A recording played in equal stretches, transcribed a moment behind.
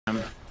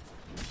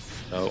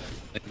So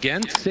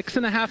again,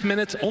 6.5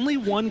 minutes, only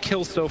one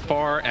kill so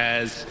far.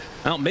 As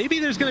well, maybe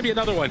there's going to be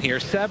another one here.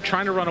 Seb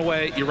trying to run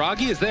away.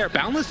 Yuragi is there.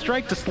 Boundless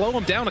Strike to slow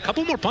him down. A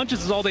couple more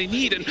punches is all they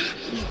need, and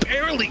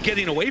barely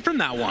getting away from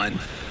that one.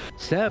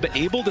 Seb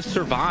able to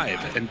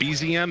survive, and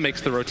BZM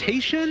makes the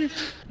rotation,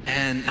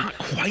 and not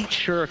quite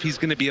sure if he's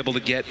going to be able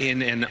to get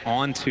in and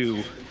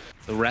onto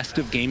the rest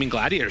of Gaming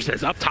Gladiators.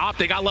 As up top,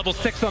 they got level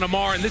 6 on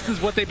Amar, and this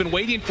is what they've been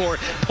waiting for.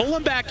 Pull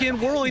him back in,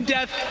 Whirling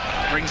Death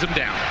brings him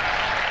down.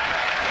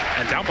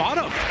 And down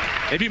bottom,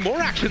 maybe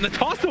more action. The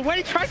toss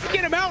away, tries to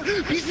get him out.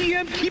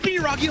 BZM keeping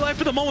Yuragi alive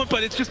for the moment,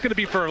 but it's just going to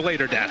be for a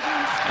later death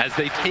as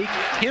they take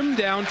him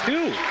down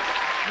too.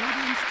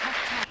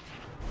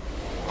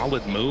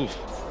 Solid move.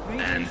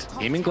 And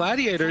Gaming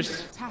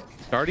Gladiators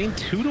starting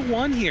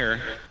 2-1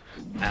 here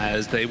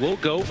as they will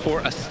go for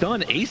a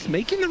stun. Ace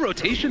making the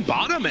rotation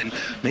bottom and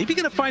maybe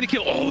going to find a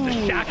kill. Oh, the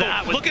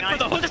shackle looking nice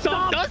for the hook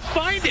stop. Does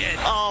find it.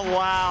 Oh,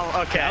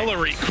 wow. Okay.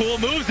 Ellery, cool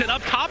moves, and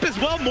up top as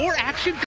well. More action.